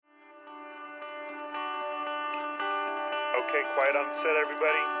Okay, quiet on set,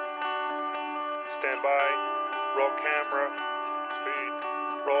 everybody. Stand by. Roll camera. Speed.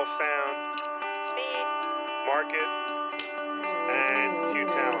 Roll sound. Speed. Mark it. And cue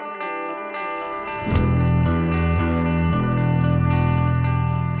talent.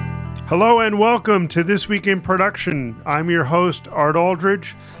 Hello and welcome to This Week in Production. I'm your host, Art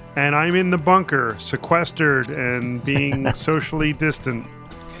Aldridge, and I'm in the bunker, sequestered and being socially distant.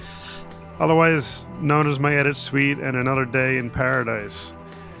 Otherwise known as my edit suite and another day in paradise.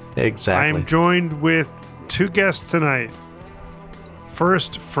 Exactly. I'm joined with two guests tonight.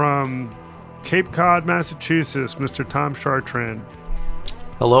 First, from Cape Cod, Massachusetts, Mr. Tom Chartrand.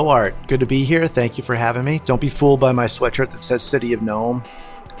 Hello, Art. Good to be here. Thank you for having me. Don't be fooled by my sweatshirt that says City of Nome.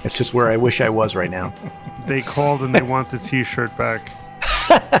 It's just where I wish I was right now. They called and they want the t-shirt back.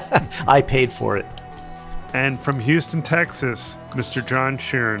 I paid for it. And from Houston, Texas, Mr. John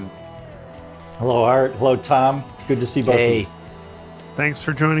Sheeran. Hello, Art. Hello, Tom. Good to see both of you. Thanks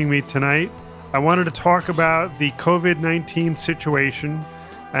for joining me tonight. I wanted to talk about the COVID-19 situation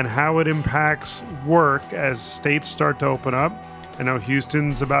and how it impacts work as states start to open up. I know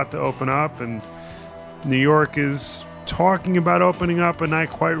Houston's about to open up, and New York is talking about opening up and not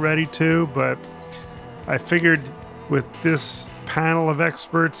quite ready to, but I figured with this panel of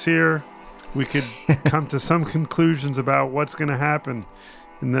experts here, we could come to some conclusions about what's going to happen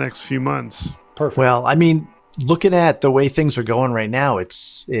in the next few months. Perfect. Well, I mean, looking at the way things are going right now,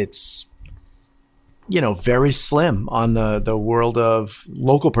 it's very slim on the world of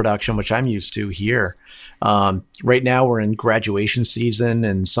local production, which I'm used to here. Right now we're in graduation season,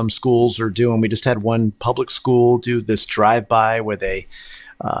 and some schools are we just had one public school do this drive-by where they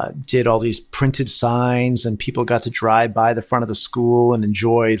did all these printed signs, and people got to drive by the front of the school and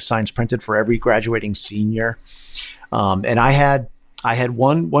enjoy signs printed for every graduating senior. And I had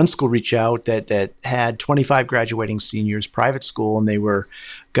one school reach out that had 25 graduating seniors, private school, and they were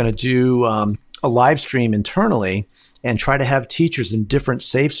going to do a live stream internally and try to have teachers in different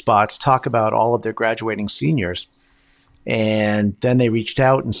safe spots talk about all of their graduating seniors. And then they reached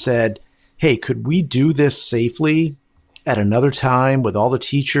out and said, hey, could we do this safely at another time with all the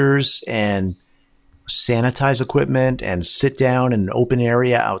teachers and sanitize equipment and sit down in an open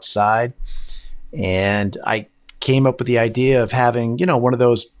area outside? And I came up with the idea of having, one of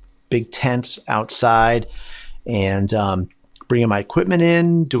those big tents outside and bringing my equipment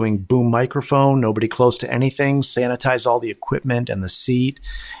in, doing boom microphone, nobody close to anything, sanitize all the equipment and the seat.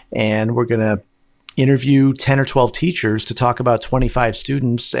 And we're going to interview 10 or 12 teachers to talk about 25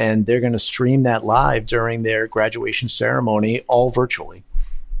 students, and they're going to stream that live during their graduation ceremony, all virtually.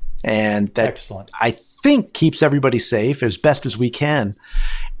 And that, excellent, I think, keeps everybody safe as best as we can.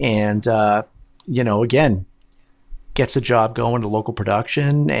 And, again, gets a job going to local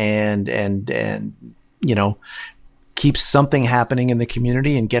production and keeps something happening in the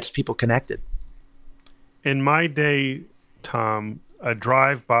community and gets people connected. In my day, Tom, a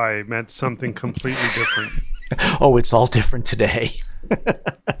drive-by meant something completely different. Oh, it's all different today.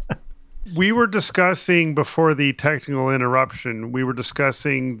 We were discussing, before the technical interruption, we were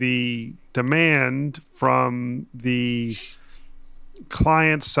discussing the demand from the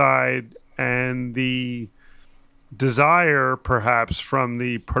client side and the desire, perhaps, from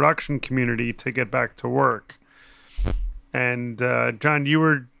the production community to get back to work. And John, you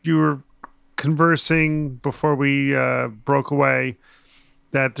were conversing before we broke away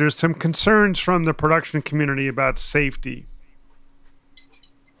that there's some concerns from the production community about safety.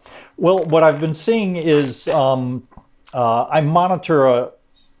 Well, what I've been seeing is I monitor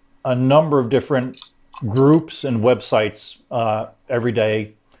a number of different groups and websites every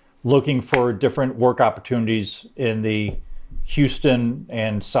day, looking for different work opportunities in the Houston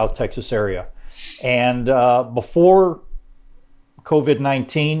and South Texas area. And before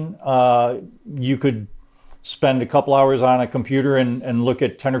COVID-19, you could spend a couple hours on a computer and look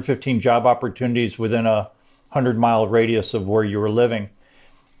at 10 or 15 job opportunities within a 100-mile radius of where you were living.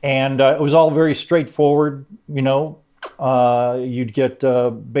 And it was all very straightforward. You'd get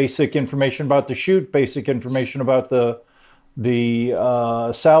basic information about the shoot, basic information about the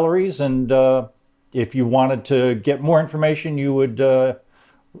salaries, and if you wanted to get more information, you would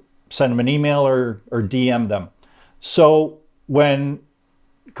send them an email or DM them. So when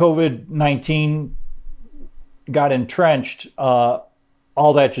COVID-19 got entrenched, all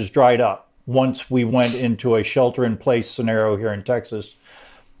that just dried up. Once we went into a shelter-in-place scenario here in Texas,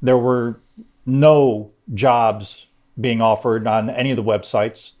 there were no jobs being offered on any of the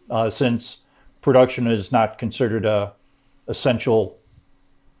websites since production is not considered a essential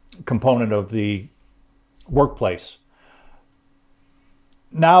component of the workplace.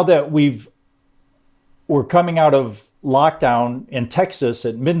 Now that we're coming out of lockdown in Texas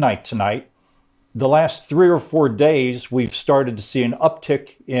at midnight tonight, the last 3 or 4 days, we've started to see an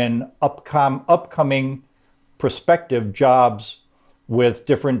uptick in upcoming prospective jobs with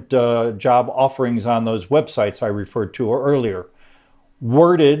different job offerings on those websites I referred to earlier,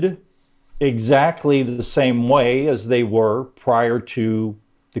 worded exactly the same way as they were prior to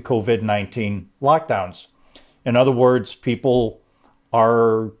the COVID-19 lockdowns. In other words, people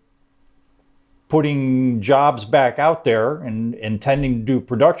are putting jobs back out there and intending to do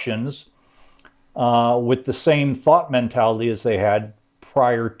productions with the same thought mentality as they had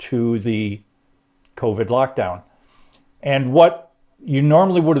prior to the COVID lockdown. And what you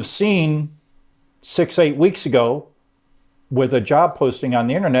normally would have seen 6-8 weeks ago with a job posting on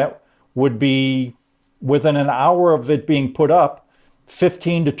the internet would be, within an hour of it being put up,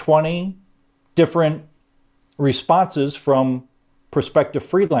 15 to 20 different responses from prospective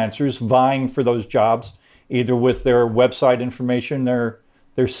freelancers vying for those jobs, either with their website information, their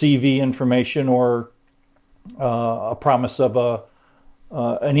CV information, or a promise of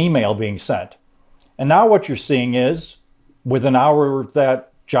an email being sent. And now what you're seeing is, with an hour of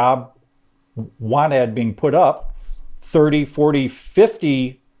that job want ad being put up, 30, 40,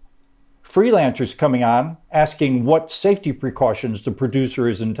 50 freelancers coming on asking what safety precautions the producer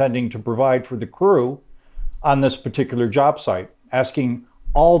is intending to provide for the crew on this particular job site, asking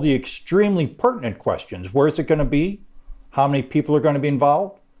all the extremely pertinent questions. Where is it going to be? How many people are going to be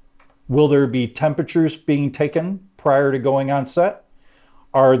involved? Will there be temperatures being taken prior to going on set?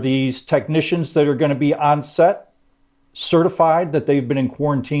 Are these technicians that are going to be on set certified that they've been in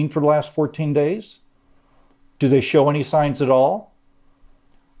quarantine for the last 14 days? Do they show any signs at all?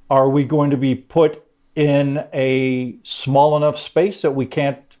 Are we going to be put in a small enough space that we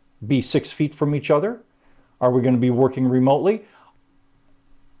can't be 6 feet from each other? Are we going to be working remotely?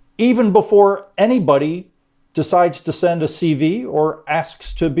 Even before anybody decides to send a CV or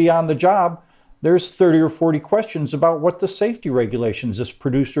asks to be on the job, there's 30 or 40 questions about what the safety regulations this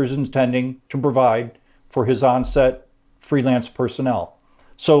producer is intending to provide for his on-set freelance personnel.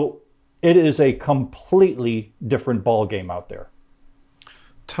 So it is a completely different ballgame out there.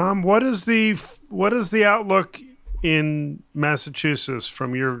 Tom, what is the outlook in Massachusetts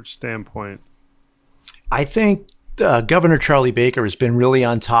from your standpoint? I think Governor Charlie Baker has been really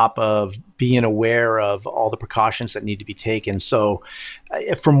on top of being aware of all the precautions that need to be taken. So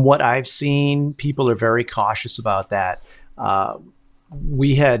from what I've seen, people are very cautious about that.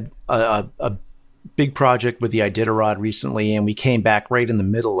 We had a big project with the Iditarod recently, and we came back right in the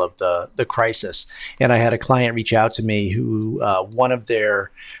middle of the crisis. And I had a client reach out to me who one of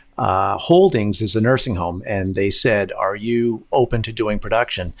their holdings is a nursing home, and they said, "Are you open to doing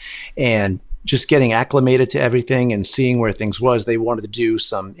production?" And just getting acclimated to everything and seeing where things was, they wanted to do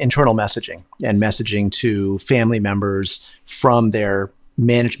some internal messaging and messaging to family members from their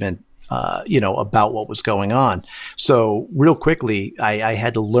management, about what was going on. So real quickly, I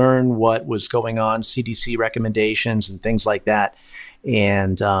had to learn what was going on, CDC recommendations and things like that.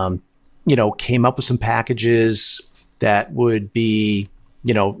 And, came up with some packages that would be,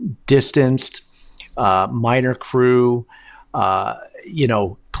 distanced, minor crew,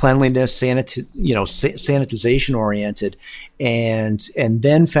 cleanliness, sanitization oriented, and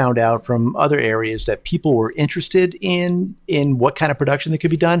then found out from other areas that people were interested in what kind of production that could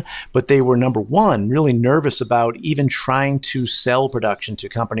be done, but they were, number one, really nervous about even trying to sell production to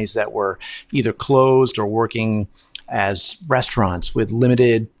companies that were either closed or working as restaurants with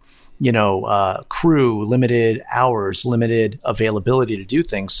limited crew, limited hours, limited availability to do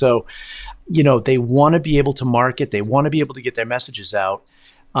things. So they want to be able to market, they want to be able to get their messages out,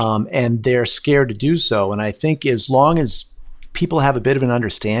 and they're scared to do so. And I think as long as people have a bit of an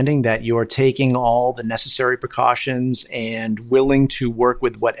understanding that you're taking all the necessary precautions and willing to work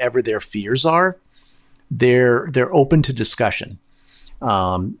with whatever their fears are, they're open to discussion.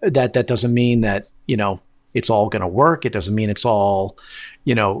 That doesn't mean that, it's all going to work. It doesn't mean it's all,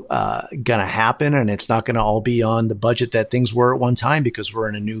 going to happen, and it's not going to all be on the budget that things were at one time, because we're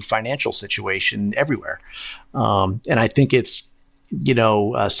in a new financial situation everywhere. And I think it's,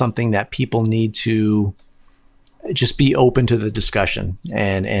 something that people need to just be open to the discussion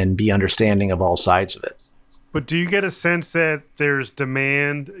and be understanding of all sides of it. But do you get a sense that there's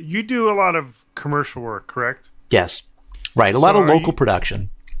demand? You do a lot of commercial work, correct? Yes. Right. A lot of local production.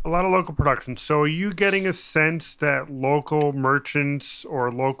 A lot of local production. So are you getting a sense that local merchants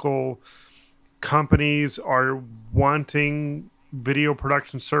or local companies are wanting video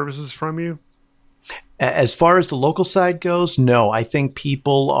production services from you? As far as the local side goes, no. I think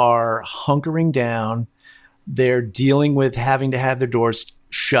people are hunkering down. They're dealing with having to have their doors,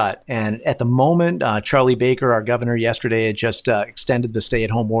 shut. And at the moment, Charlie Baker, our governor, yesterday had just extended the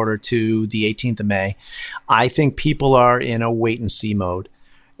stay-at-home order to the 18th of May. I think people are in a wait-and-see mode,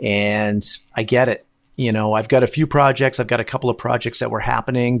 and I get it. I've got a few projects. I've got a couple of projects that were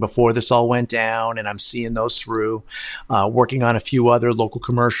happening before this all went down, and I'm seeing those through. Working on a few other local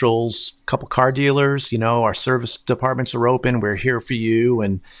commercials, a couple car dealers. Our service departments are open. We're here for you,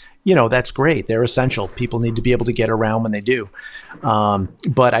 and that's great. They're essential. People need to be able to get around when they do.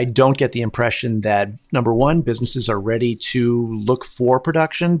 But I don't get the impression that, number one, businesses are ready to look for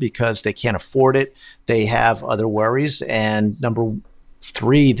production because they can't afford it. They have other worries. And number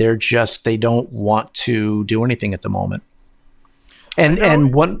three, they don't want to do anything at the moment.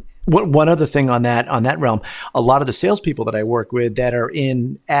 And one other thing on that realm, a lot of the salespeople that I work with that are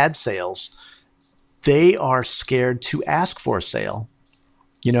in ad sales, they are scared to ask for a sale.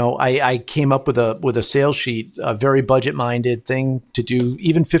 I came up with a sales sheet, a very budget-minded thing to do,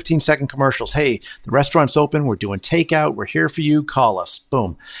 even 15-second commercials. Hey, the restaurant's open. We're doing takeout. We're here for you. Call us.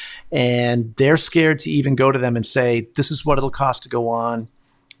 Boom. And they're scared to even go to them and say, this is what it'll cost to go on.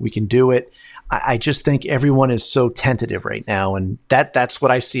 We can do it. I just think everyone is so tentative right now, and that's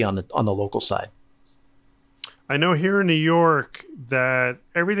what I see on the local side. I know here in New York that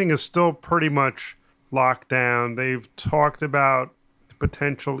everything is still pretty much locked down. They've talked about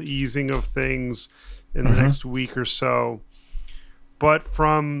potential easing of things in the next week or so. But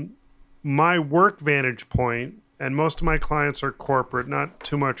from my work vantage point, and most of my clients are corporate, not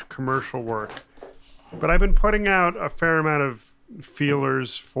too much commercial work, but I've been putting out a fair amount of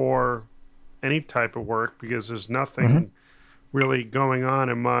feelers for any type of work because there's nothing really going on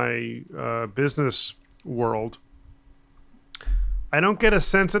in my business world. I don't get a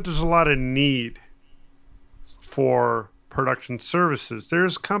sense that there's a lot of need for production services.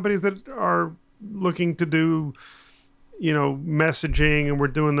 There's companies that are looking to do, messaging, and we're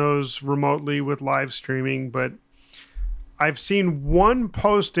doing those remotely with live streaming. But I've seen one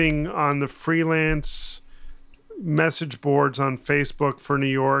posting on the freelance message boards on Facebook for New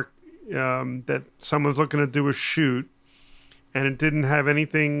York that someone's looking to do a shoot, and it didn't have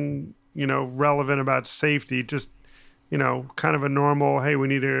anything, relevant about safety. Just, kind of a normal, hey, we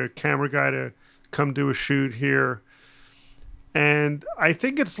need a camera guy to come do a shoot here. And I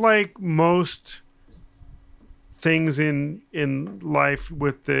think it's like most things in life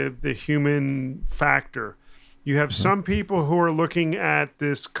with the human factor. You have some people who are looking at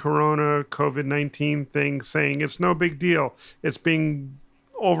this Corona COVID-19 thing saying it's no big deal. It's being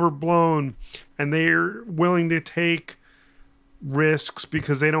overblown, and they're willing to take risks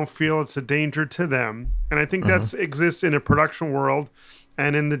because they don't feel it's a danger to them. And I think that exists in a production world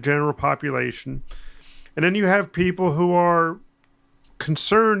and in the general population. And then you have people who are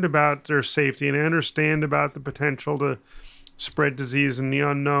concerned about their safety and understand about the potential to spread disease and the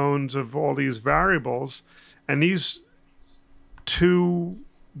unknowns of all these variables. And these two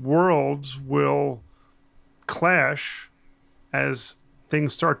worlds will clash as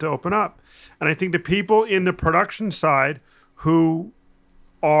things start to open up. And I think the people in the production side who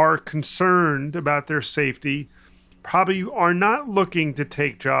are concerned about their safety probably are not looking to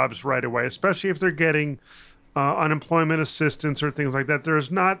take jobs right away, especially if they're getting unemployment assistance or things like that.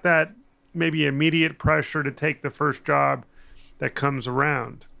 There's not that maybe immediate pressure to take the first job that comes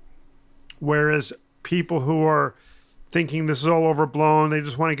around. Whereas people who are thinking this is all overblown, they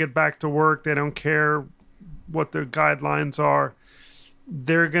just want to get back to work, they don't care what the guidelines are,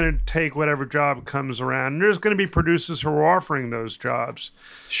 they're going to take whatever job comes around. And there's going to be producers who are offering those jobs.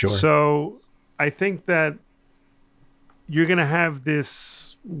 Sure. So I think that you're going to have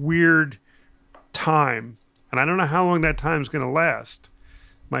this weird time, and I don't know how long that time is going to last.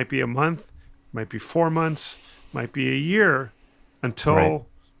 Might be a month, might be 4 months, might be a year, until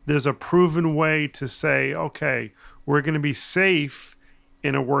there's a proven way to say, okay, we're going to be safe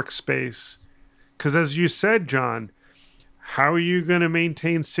in a workspace. Because as you said, John, how are you going to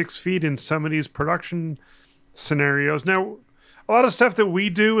maintain 6 feet in some of these production scenarios? Now, a lot of stuff that we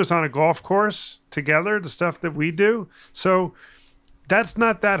do is on a golf course together, the stuff that we do. So that's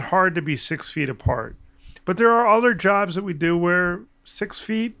not that hard to be 6 feet apart. But there are other jobs that we do where 6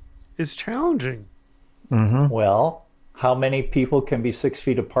 feet is challenging. Well, how many people can be 6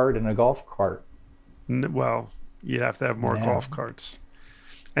 feet apart in a golf cart? Well, you'd have to have more golf carts.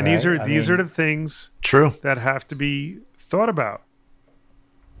 And these are the things that have to be thought about.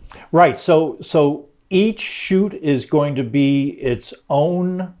 Right. So each shoot is going to be its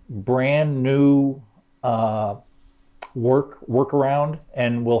own brand new workaround,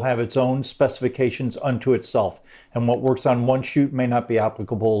 and will have its own specifications unto itself. And what works on one shoot may not be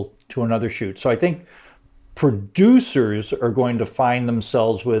applicable to another shoot. So I think producers are going to find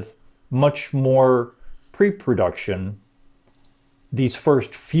themselves with much more pre-production these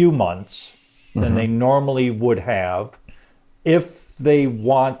first few months than they normally would have if they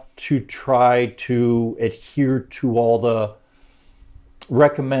want to try to adhere to all the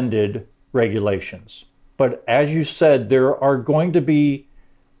recommended regulations. But as you said, there are going to be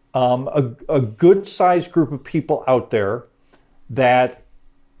a good sized group of people out there that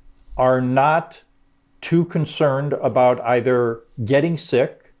are not too concerned about either getting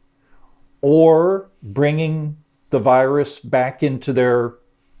sick or bringing the virus back into their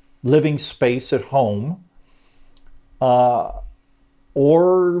living space at home, or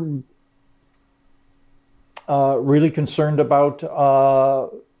really concerned about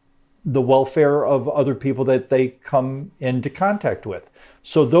the welfare of other people that they come into contact with.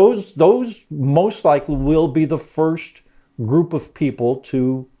 So those most likely will be the first group of people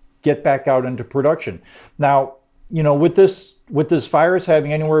to get back out into production. Now, with this virus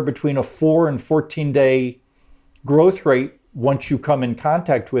having anywhere between a 4 and 14 day growth rate once you come in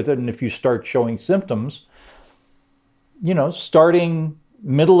contact with it, and if you start showing symptoms, starting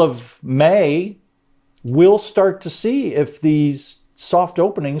middle of May, we'll start to see if these soft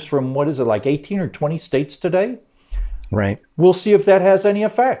openings from, what is it, like 18 or 20 states today? Right. We'll see if that has any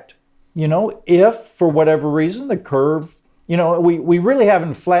effect. If for whatever reason the curve, we really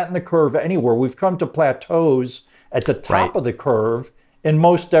haven't flattened the curve anywhere. We've come to plateaus at the top of the curve in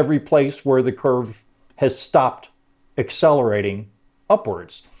most every place where the curve has stopped accelerating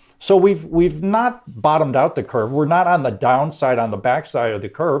upwards. So we've not bottomed out the curve. We're not on the downside, on the backside of the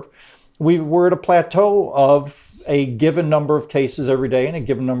curve. We're at a plateau of a given number of cases every day and a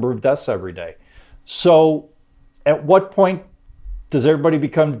given number of deaths every day. So at what point does everybody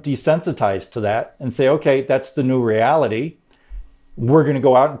become desensitized to that and say, okay, that's the new reality, we're going to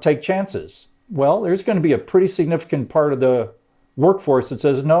go out and take chances? Well, there's going to be a pretty significant part of the workforce that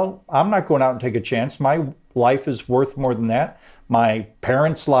says, no, I'm not going out and take a chance. My life is worth more than that. My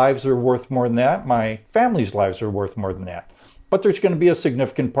parents' lives are worth more than that. My family's lives are worth more than that. But there's going to be a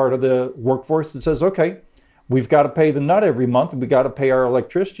significant part of the workforce that says, okay, we've got to pay the nut every month. We got to pay our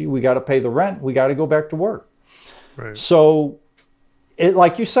electricity. We got to pay the rent. We got to go back to work. Right. So,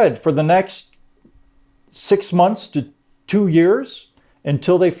 like you said, for the next 6 months to 2 years,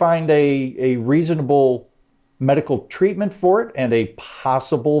 until they find a reasonable medical treatment for it and a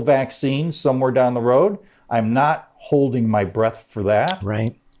possible vaccine somewhere down the road, I'm not holding my breath for that.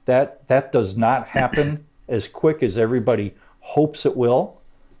 Right. That does not happen as quick as everybody hopes it will.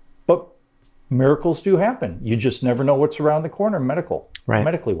 But miracles do happen. You just never know what's around the corner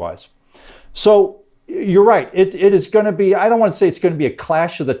medically wise. So you're right. It is going to be, I don't want to say it's going to be a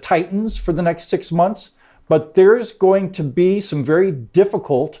clash of the titans for the next 6 months, but there's going to be some very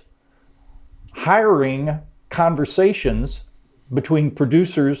difficult hiring conversations between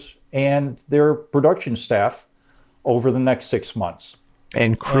producers and their production staff over the next 6 months.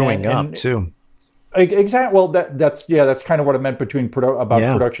 And crewing up too. Exactly. Well, that's kind of what I meant between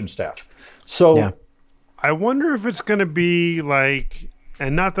production staff. So I wonder if it's going to be like,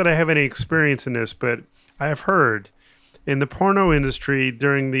 and not that I have any experience in this, but I have heard in the porno industry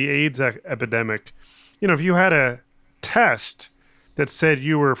during the AIDS epidemic, if you had a test that said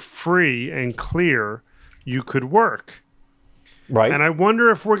you were free and clear, you could work. Right. And I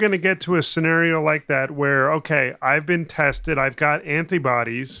wonder if we're going to get to a scenario like that where, okay, I've been tested, I've got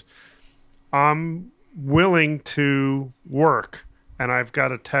antibodies, I'm willing to work, and I've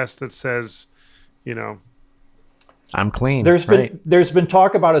got a test that says, I'm clean. There's been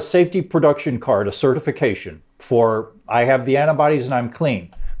talk about a safety production card, a certification for I have the antibodies and I'm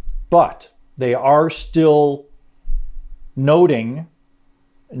clean. But they are still noting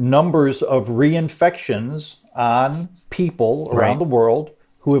numbers of reinfections on people around the world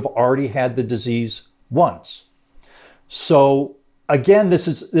who have already had the disease once. So again, this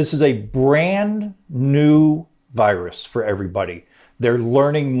is a brand new virus for everybody. They're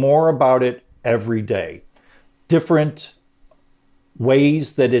learning more about it every day. Different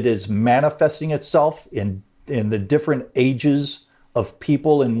ways that it is manifesting itself in the different ages of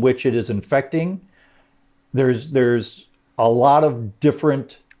people in which it is infecting. There's a lot of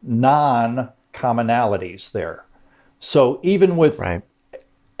different non-commonalities there. So even with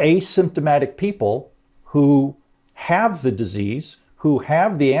asymptomatic people who have the disease, who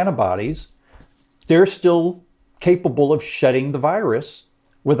have the antibodies, they're still capable of shedding the virus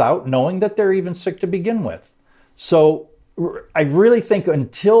without knowing that they're even sick to begin with. So I really think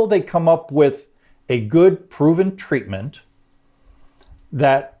until they come up with a good proven treatment,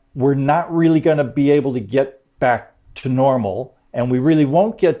 that we're not really going to be able to get back to normal, and we really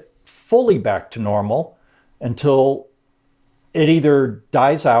won't get fully back to normal until it either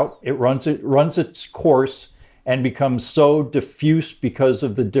dies out, it runs its course and becomes so diffuse because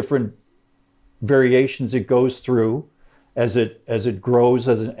of the different variations it goes through as it grows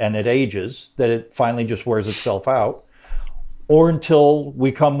and it ages, that it finally just wears itself out, or until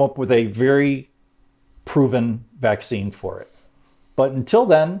we come up with a very proven vaccine for it. But until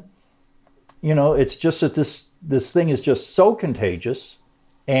then, it's just that this thing is just so contagious,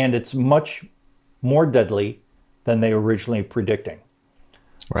 and it's much more deadly than they originally predicting.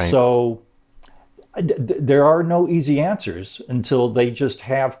 Right. So there are no easy answers until they just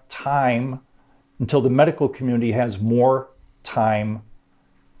have time, until the medical community has more time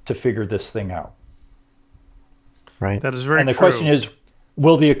to figure this thing out. Right. That is very true. And the question is,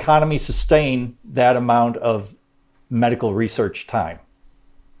 will the economy sustain that amount of medical research time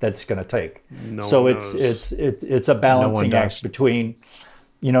that's going to take? So it's a balancing act between,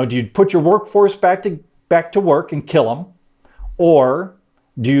 do you put your workforce back to work and kill them, or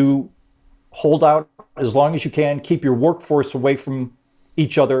do you hold out as long as you can, keep your workforce away from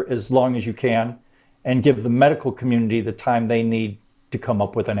each other as long as you can, and give the medical community the time they need to come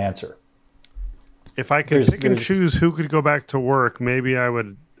up with an answer? If I could pick and choose who could go back to work, maybe I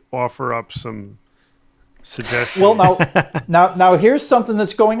would offer up some suggestions. Well, now here's something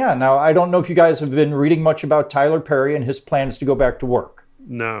that's going on. Now, I don't know if you guys have been reading much about Tyler Perry and his plans to go back to work.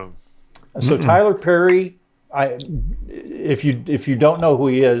 No. So Tyler Perry, if you don't know who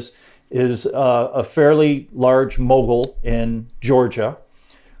he is a fairly large mogul in Georgia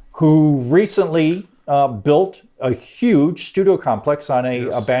who recently built a huge studio complex on a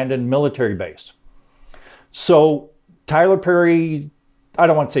abandoned military base. So Tyler Perry, I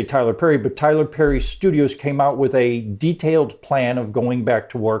don't want to say Tyler Perry, but Tyler Perry Studios came out with a detailed plan of going back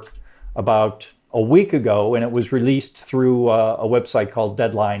to work about a week ago, and it was released through a website called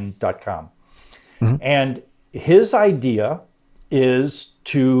deadline.com. And his idea is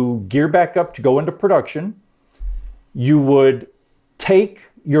to gear back up to go into production. You would take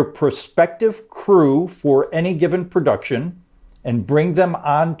your prospective crew for any given production and bring them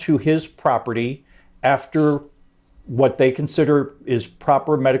onto his property after what they consider is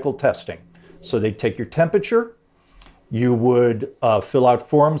proper medical testing. So they take your temperature. You would fill out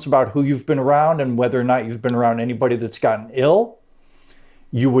forms about who you've been around and whether or not you've been around anybody that's gotten ill.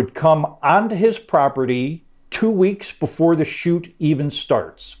 You would come onto his property 2 weeks before the shoot even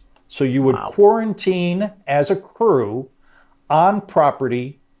starts. So you would quarantine as a crew on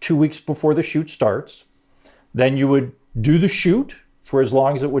property 2 weeks before the shoot starts. Then you would do the shoot for as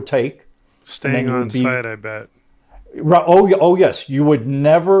long as it would take. Staying on site, I bet. Oh, yes. You would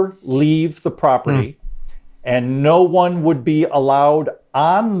never leave the property, and no one would be allowed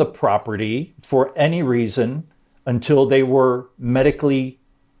on the property for any reason until they were medically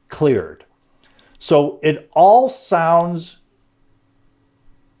cleared. So it all sounds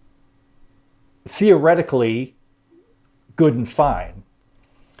theoretically good and fine.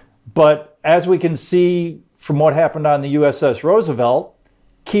 But as we can see from what happened on the USS Roosevelt,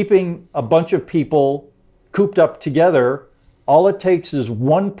 keeping a bunch of people cooped up together, all it takes is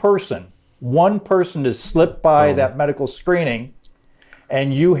one person to slip by that medical screening,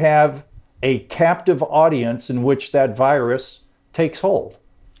 and you have a captive audience in which that virus takes hold.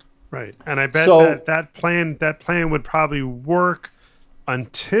 Right. And I bet that plan would probably work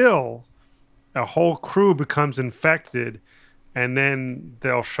until a whole crew becomes infected, and then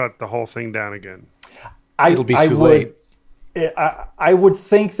they'll shut the whole thing down again. It'll be too late. I would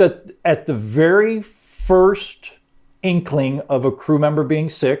think that at the very first inkling of a crew member being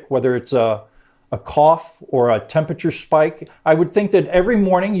sick, whether it's a cough or a temperature spike, I would think that every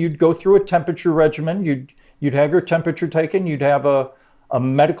morning you'd go through a temperature regimen. You'd have your temperature taken. You'd have a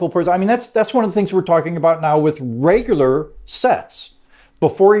medical person. I mean, that's one of the things we're talking about now with regular sets.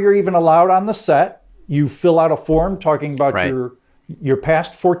 Before you're even allowed on the set, you fill out a form talking about your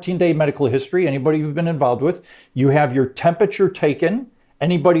past 14-day medical history, anybody you've been involved with. You have your temperature taken.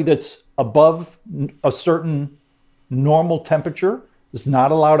 Anybody that's above a certain normal temperature is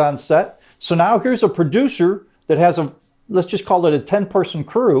not allowed on set. So now here's a producer that has let's just call it a 10-person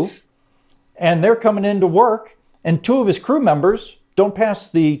crew, and they're coming into work, and 2 of his crew members don't pass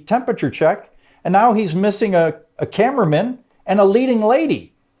the temperature check, and now he's missing a cameraman and a leading lady.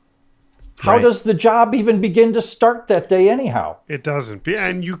 How does the job even begin to start that day anyhow? It doesn't.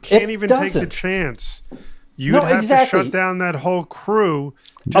 And you can't even take the chance. You would have to shut down that whole crew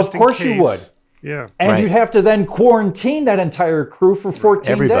just in case. Of course you would. Yeah. And you'd have to then quarantine that entire crew for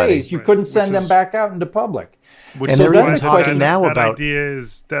 14 days. You couldn't send them back out into public. And they're even talking now about...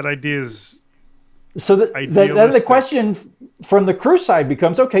 That idea is So then the idealistic. question from the crew side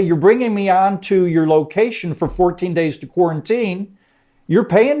becomes, okay, you're bringing me on to your location for 14 days to quarantine. You're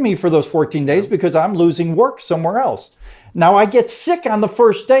paying me for those 14 days because I'm losing work somewhere else. Now I get sick on the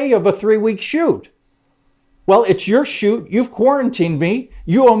first day of a 3-week shoot. Well, it's your shoot. You've quarantined me.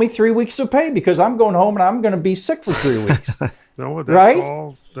 You owe me 3 weeks of pay because I'm going home and I'm going to be sick for 3 weeks. No, that's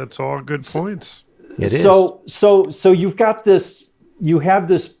right? That's all good points. It is. So you've got this. You have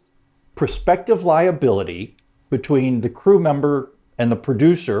this prospective liability between the crew member and the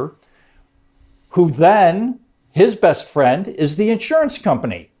producer, who then his best friend is the insurance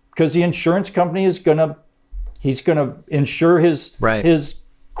company, because the insurance company is he's gonna insure his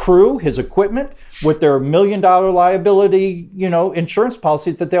crew, his equipment, with their $1 million liability, insurance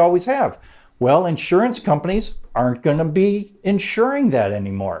policies that they always have. Well, insurance companies aren't going to be insuring that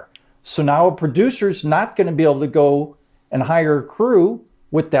anymore. So now a producer's not going to be able to go and hire a crew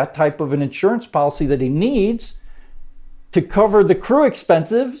with that type of an insurance policy that he needs to cover the crew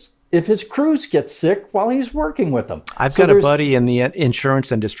expenses if his crews get sick while he's working with them. I've got a buddy in the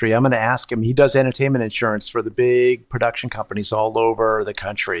insurance industry. I'm going to ask him. He does entertainment insurance for the big production companies all over the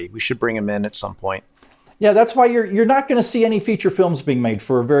country. We should bring him in at some point. Yeah, that's why you're not going to see any feature films being made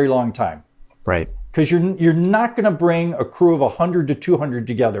for a very long time. Right. Because you're not going to bring a crew of 100 to 200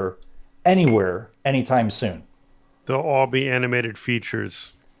 together anywhere anytime soon. They'll all be animated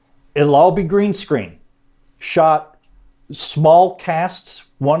features. It'll all be green screen, shot small casts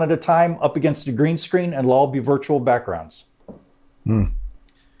one at a time up against a green screen, and it'll all be virtual backgrounds.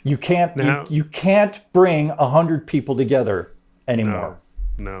 You can't you can't bring 100 people together anymore.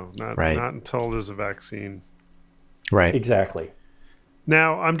 No, not until there's a vaccine. Right. Exactly.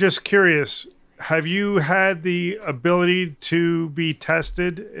 Now, I'm just curious, have you had the ability to be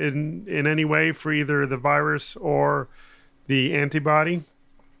tested in any way for either the virus or the antibody?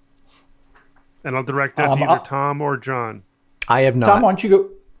 And I'll direct that to either Tom or John. I have not. Tom, why don't you go?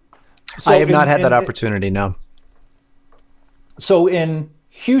 I have not had that opportunity, no. So in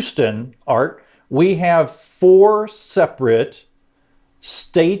Houston, Art, we have 4 separate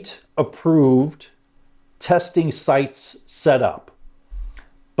state-approved testing sites set up.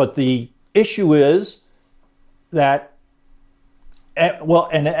 But the issue is that,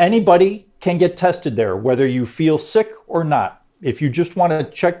 and anybody can get tested there, whether you feel sick or not. If you just want to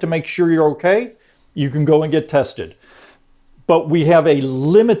check to make sure you're okay, you can go and get tested. But we have a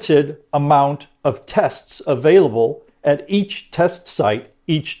limited amount of tests available at each test site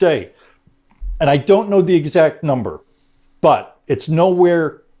each day. And I don't know the exact number, but it's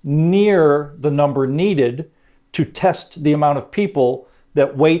nowhere near the number needed to test the amount of people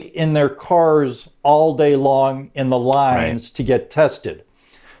that wait in their cars all day long in the lines to get tested.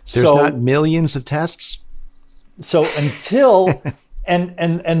 There's not millions of tests? So until,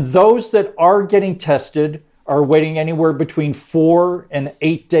 and those that are getting tested are waiting anywhere between 4 and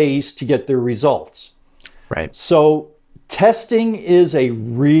 8 days to get their results. Right. So testing is a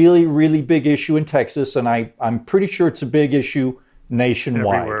really, really big issue in Texas, and I'm pretty sure it's a big issue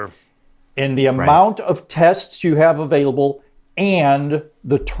nationwide. Everywhere. And the amount of tests you have available and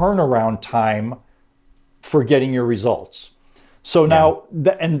the turnaround time for getting your results. So now,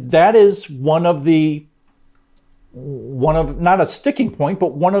 and that is one of not a sticking point,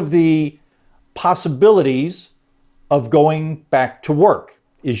 but one of the possibilities of going back to work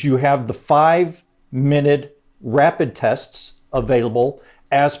is you have the 5-minute rapid tests available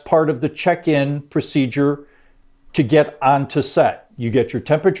as part of the check-in procedure to get onto set. You get your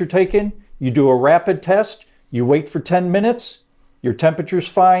temperature taken, you do a rapid test, you wait for 10 minutes, your temperature's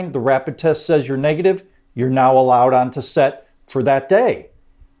fine, the rapid test says you're negative, you're now allowed onto set for that day.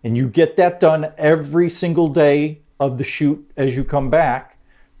 And you get that done every single day of the shoot as you come back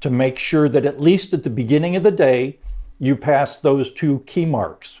to make sure that at least at the beginning of the day, you pass those 2 key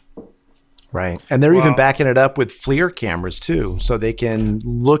marks. Right. And they're even backing it up with FLIR cameras too, so they can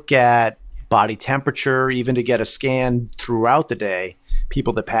look at body temperature, even to get a scan throughout the day,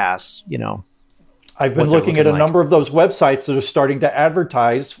 people that pass, I've been looking at a number of those websites that are starting to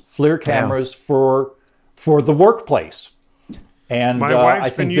advertise FLIR cameras for the workplace. And my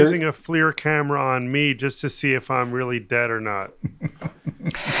wife's been using a FLIR camera on me just to see if I'm really dead or not.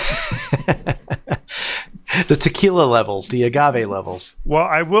 The tequila levels, the agave levels. Well,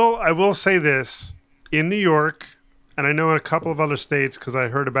 I will say this. In New York, and I know in a couple of other states because I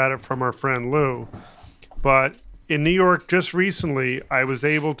heard about it from our friend Lou, but in New York just recently, I was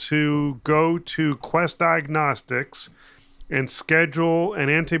able to go to Quest Diagnostics and schedule an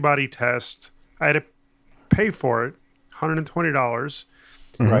antibody test. I had to pay for it, $120.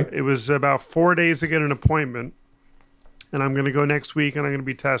 Right. It was about 4 days to get an appointment. and I'm going to go next week and I'm going to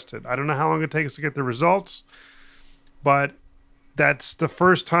be tested. I don't know how long it takes to get the results, but that's the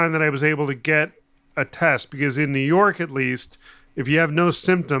first time that I was able to get a test, because in New York, at least, if you have no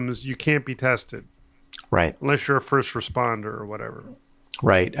symptoms, you can't be tested. Right. Unless you're a first responder or whatever.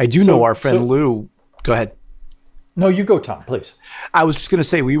 Right. I do know our friend Lou. Go ahead. No, you go, Tom, please. I was just going to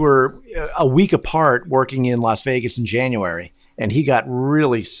say, we were a week apart working in Las Vegas in January, and he got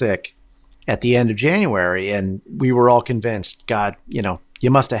really sick at the end of January, and we were all convinced, God,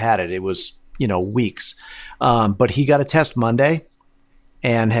 you must have had it. It was, weeks. But he got a test Monday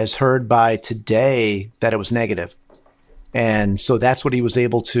and has heard by today that it was negative. And so that's what he was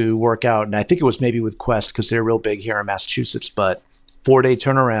able to work out. And I think it was maybe with Quest, because they're real big here in Massachusetts, but 4-day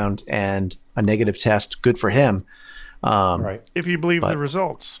turnaround and a negative test. Good for him. Right. If you believe the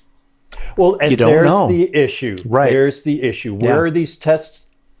results. Well, and there's the issue. Right. There's the issue. Where are these tests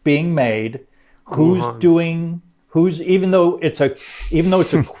being made? Who's doing? Even though it's a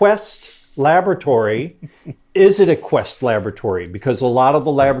Quest laboratory, is it a Quest laboratory? Because a lot of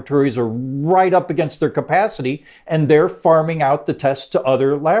the laboratories are right up against their capacity, and they're farming out the tests to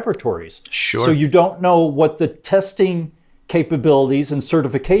other laboratories. Sure. So you don't know what the testing capabilities and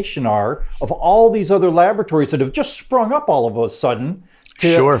certification are of all these other laboratories that have just sprung up all of a sudden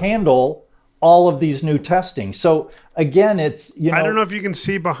to handle all of these new testing. So again, it's, I don't know if you can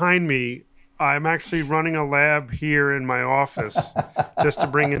see behind me, I'm actually running a lab here in my office just to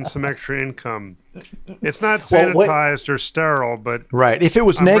bring in some extra income. It's not sanitized or sterile, but right. If it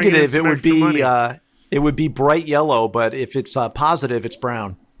was negative, it would be bright yellow, but if it's positive, it's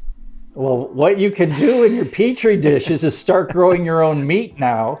brown. Well, what you can do in your petri dishes is start growing your own meat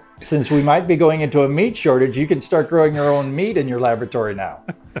now. Since we might be going into a meat shortage, you can start growing your own meat in your laboratory now.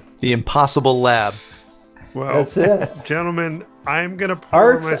 The impossible lab. Well, that's it. Gentlemen, I'm going to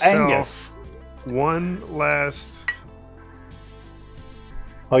pour myself Angus. one last...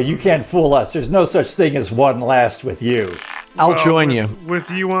 Oh, you can't fool us. There's no such thing as one last with you. I'll join you.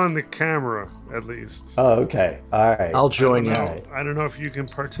 With you on the camera, at least. Oh, okay. All right. I'll join you. I don't know if you can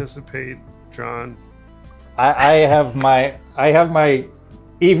participate, John. I have my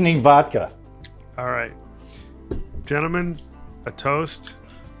evening vodka. All right. Gentlemen, a toast.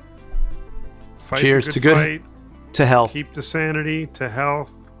 Fight Cheers to good, to health. Keep the sanity, to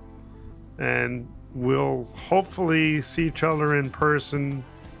health. And we'll hopefully see each other in person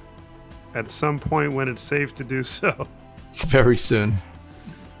at some point when it's safe to do so. Very soon.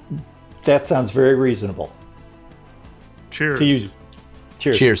 That sounds very reasonable. Cheers. To you.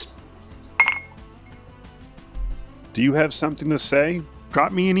 Cheers. Cheers. Do you have something to say?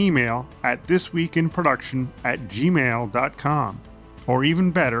 Drop me an email at thisweekinproduction@gmail.com. Or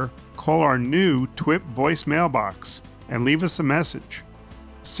even better, call our new TWIP voicemail box and leave us a message.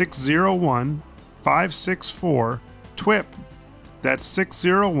 601-564-TWIP. That's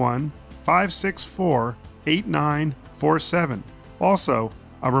 601-564-8947. Also,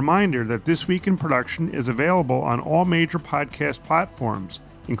 a reminder that This Week in Production is available on all major podcast platforms,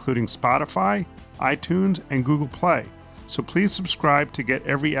 including Spotify, iTunes, and Google Play. So please subscribe to get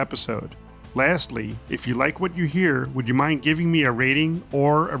every episode. Lastly, if you like what you hear, would you mind giving me a rating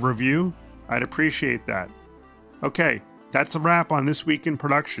or a review? I'd appreciate that. Okay, that's a wrap on This Week in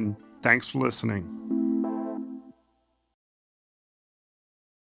Production. Thanks for listening.